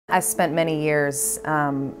I spent many years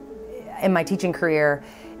in my teaching career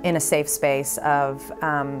in a safe space of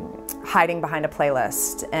hiding behind a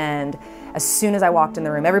playlist, and as soon as I walked in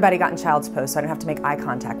the room, everybody got in child's pose so I didn't have to make eye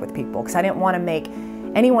contact with people because I didn't want to make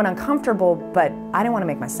anyone uncomfortable, but I didn't want to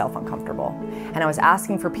make myself uncomfortable. And I was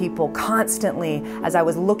asking for people constantly as I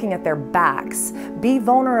was looking at their backs, be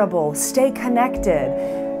vulnerable, stay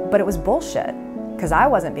connected, but it was bullshit because I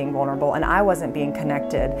wasn't being vulnerable and I wasn't being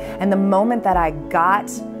connected. And the moment that I got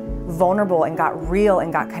vulnerable and got real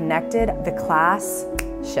and got connected, the class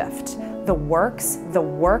shift. The work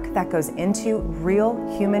that goes into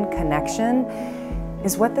real human connection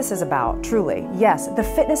is what this is about, truly. Yes, the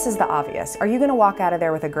fitness is the obvious. Are you gonna walk out of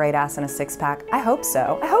there with a great ass and a six-pack? I hope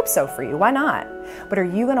so. I hope so for you, why not? But are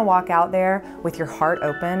you gonna walk out there with your heart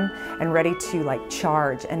open and ready to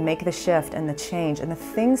charge and make the shift and the change and the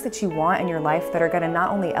things that you want in your life that are gonna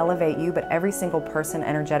not only elevate you, but every single person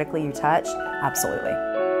energetically you touch? Absolutely.